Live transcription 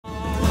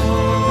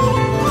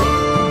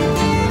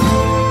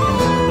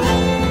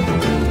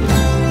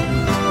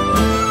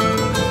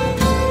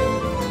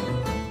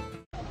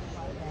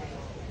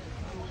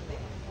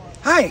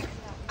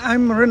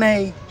I'm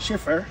René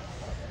Schiffer,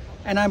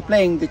 and I'm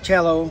playing the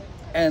cello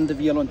and the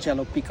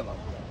violoncello piccolo.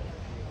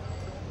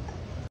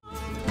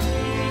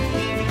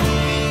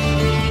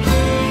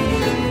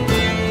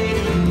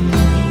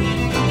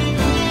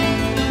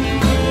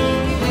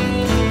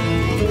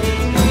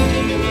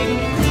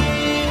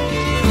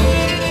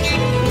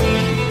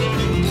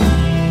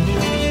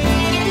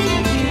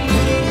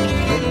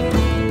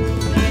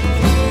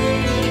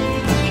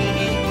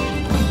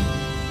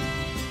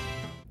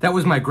 That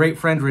was my great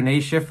friend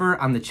René Schiffer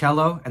on the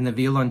cello and the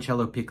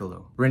violoncello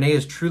piccolo. René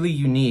is truly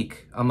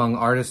unique among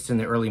artists in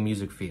the early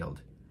music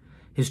field.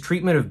 His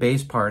treatment of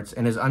bass parts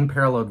and his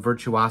unparalleled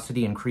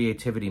virtuosity and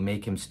creativity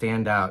make him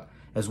stand out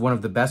as one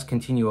of the best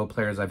continuo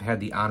players I've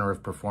had the honor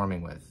of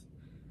performing with.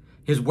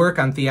 His work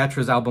on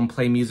THEATRO's album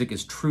Play Music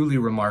is truly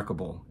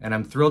remarkable, and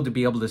I'm thrilled to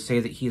be able to say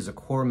that he is a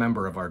core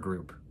member of our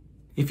group.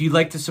 If you'd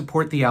like to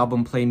support the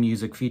album Play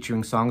Music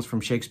featuring songs from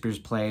Shakespeare's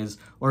plays,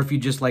 or if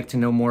you'd just like to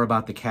know more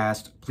about the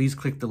cast, please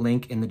click the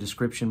link in the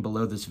description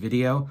below this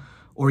video,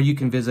 or you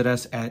can visit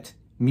us at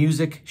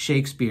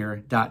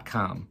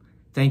musicshakespeare.com.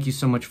 Thank you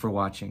so much for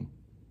watching.